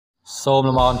សូម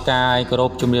លំអរកាយគោរ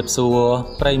ពជំរាបសួរ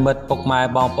ប្រិមិត្តពុកម៉ែ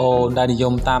បងប្អូនដែលនិយ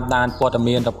មតាមដានព័ត៌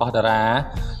មានរបស់តារា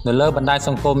នៅលើបណ្ដាញស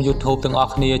ង្គម YouTube ទាំងអ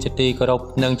ស់គ្នាជាទីគោរព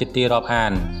និងជាទីរាប់អា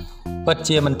នពិត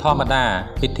ជាមិនធម្មតា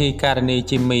ពិធីការនី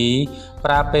ជីមីប្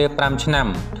រើពេល5ឆ្នាំ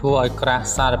ធ្វើឲ្យក្រាស់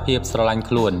សារភាពស្រឡាញ់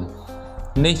ខ្លួន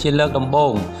នេះជាលើកដំបូ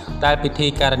ងដែលពិធី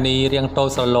ការនីរៀងតូច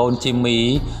ស្រឡូនជីមី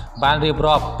បានរៀប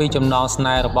រាប់ពីចំណងស្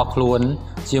នេហ៍របស់ខ្លួន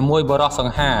ជាមួយបរិសស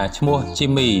ង្ហាឈ្មោះជី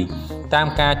មីតាម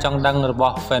ការចង់ដឹងរប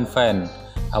ស់ fan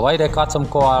អ្វីដែលគាត់ស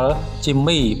ម្គាល់ជី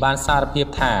មីបានសារភាព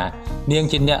ថានាង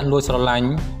ជាអ្នកលួចស្រឡាញ់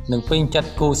និងពេញចិត្ត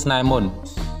គូស្នេហ៍មុន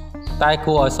តែ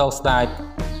គួរឲ្យសោកស្ដាយ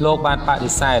លោកបានប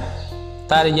ដិសេធ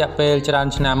តែរយៈពេលច្រើន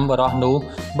ឆ្នាំបរិសនោះ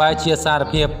បែរជាសារ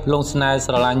ភាពលងស្នេហ៍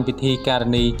ស្រឡាញ់ពិធីការ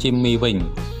នីជីមីវិញ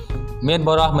មានប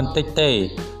រិសមិនតិចទេ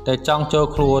ដែលចង់ចូល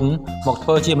ខ្លួនមកធ្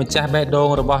វើជាម្ចាស់បេះដូង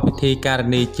របស់ពិធីការ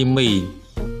នីជីមី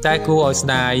តែគួរឲ្យស្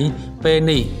ដាយពេល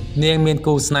នេះនាងមាន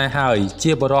គូស្នេហ៍ហើយ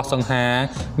ជាបរិសសង្ហា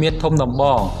មានធំដំប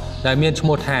ងដែលមានឈ្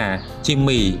មោះថាជី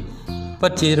មីពិ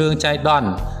តជារឿងចៃដន្យ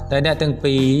ដែលអ្នកទាំង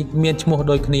ពីរមានឈ្មោះ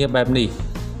ដូចគ្នាបែបនេះ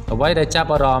អ្វីដែលចាប់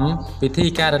អារម្មណ៍ពិធី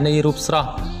ការនីរូបស្រស់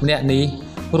ម្នាក់នេះ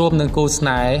រួមនឹងគូស្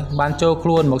នេហ៍បានចូលខ្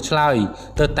លួនមកឆ្លើយ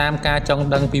ទៅតាមការចង់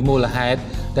ដឹងពីមូលហេតុ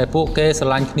ដែលពួកគេស្រ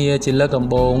ឡាញ់គ្នាជាលើកដំ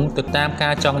បូងទៅតាមកា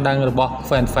រចង់ដឹងរបស់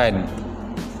fan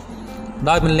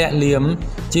ដោយមិនលាក់លៀម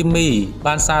ជីមី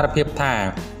បានសារភាពថា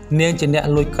នាងជាអ្នក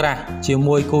លួចក្រាស់ជា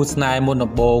មួយគូស្នេហ៍មុន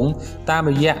ដំបូងតាម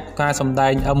រយៈការសម្ដែ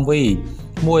ង MV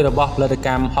មួយរបស់ផលិតក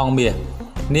ម្មហងមាស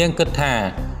នាងគិតថា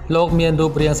លោកមានរូ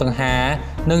បរាងសង្ហា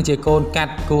និងជាកូនកា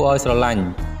ត់គួរឲ្យស្រឡាញ់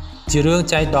ជារឿង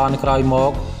ចៃដន្យក្រោយម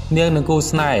កនាងនិងគូ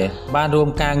ស្នេហ៍បានរួម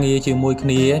ការងារជាមួយគ្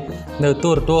នានៅ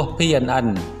ទូរទស្សន៍ PNN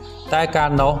តែកាល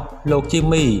នោះលោកជី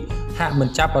មីហាក់មិន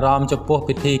ចាប់អារម្មណ៍ចំពោះ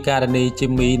ពិធីការនីជី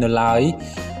មីនៅឡើយ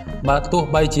បើទោះ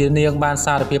បីជានាងបាន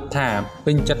សារភាពថា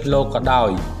ពេញចិត្តលោកក៏ដោយ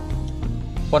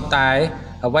ប៉ុន្តែ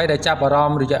អ្វីដែលចាប់អារ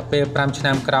ម្មណ៍រយៈពេល5ឆ្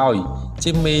នាំក្រោយ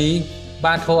ជីមី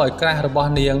បានធ្វើឲ្យក្រាស់រប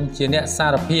ស់នាងជាអ្នកសា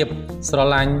រភាពស្រ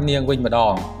ឡាញ់នាងវិញម្ដ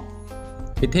ង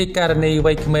ពិធីការនី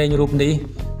វ័យក្មេងរូបនេះ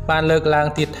បានលើកឡើង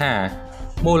ទៀតថា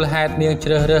មូលហេតុនាងជ្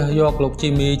រើសរើសយកលោកជី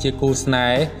មីជាគូស្នេ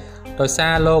ហ៍ដោយសា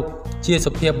រលោកជា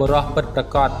សុភាពបុរសពិតប្រា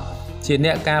កដជាអ្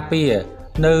នកការពារ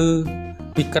នៅ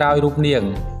ពីក្រោយរូបនាង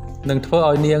នឹងធ្វើ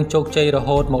ឲ្យនាងជោគជ័យរ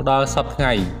ហូតមកដល់សប្តាហ៍ថ្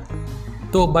ងៃ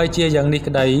ទោះបីជាយ៉ាងនេះ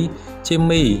ក្តីជី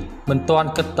មីមិនទាន់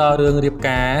គិតតរឿងរៀប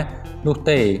ការនោះ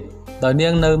ទេដោយនា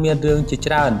ងនៅមានរឿងជា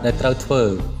ច្រើនដែលត្រូវធ្វើ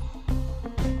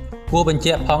គួរបញ្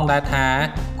ជាក់ផងដែរថា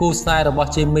គូស្នេហ៍របស់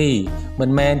ជីមីមិន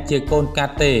មែនជាកូនកា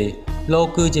ត់ទេលោក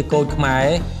គឺជាកូនខ្មែរ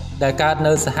ដែលកើត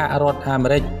នៅសហរដ្ឋអាមេ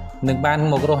រិកនិងបាន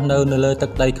មករស់នៅលើទឹ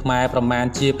កដីខ្មែរប្រមាណ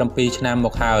ជា7ឆ្នាំម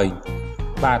កហើយ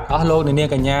បាទអស់លោកអ្នកនាង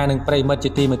កញ្ញានិងប្រិយមិត្តជា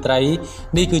ទីមេត្រី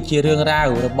នេះគឺជារឿងរ៉ាវ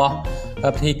របស់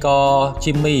ពិធីករ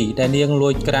ជីមីដែលនាងលួ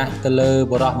ចក្រាស់ទៅលើ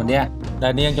បុរសម្នាក់ដែ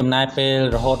លនាងចំណាយពេល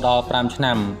រហូតដល់5ឆ្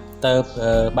នាំទៅ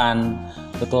បាន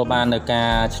ទទួលបាននៅកា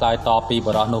រឆ្លើយតបពី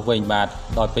បុរសនោះវិញបាទ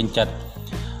ដោយពេញចិត្ត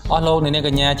អស់លោកអ្នកនាងក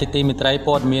ញ្ញាជាទីមេត្រី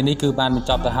ព័ត៌មាននេះគឺបានបញ្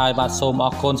ចប់ទៅហើយបាទសូមអ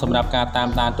រគុណសម្រាប់ការតាម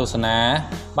ដានទស្សនា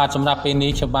បាទសម្រាប់ពេល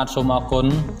នេះខ្ញុំបាទសូមអរគុណ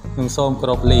និងសូមគោ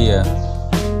រពលា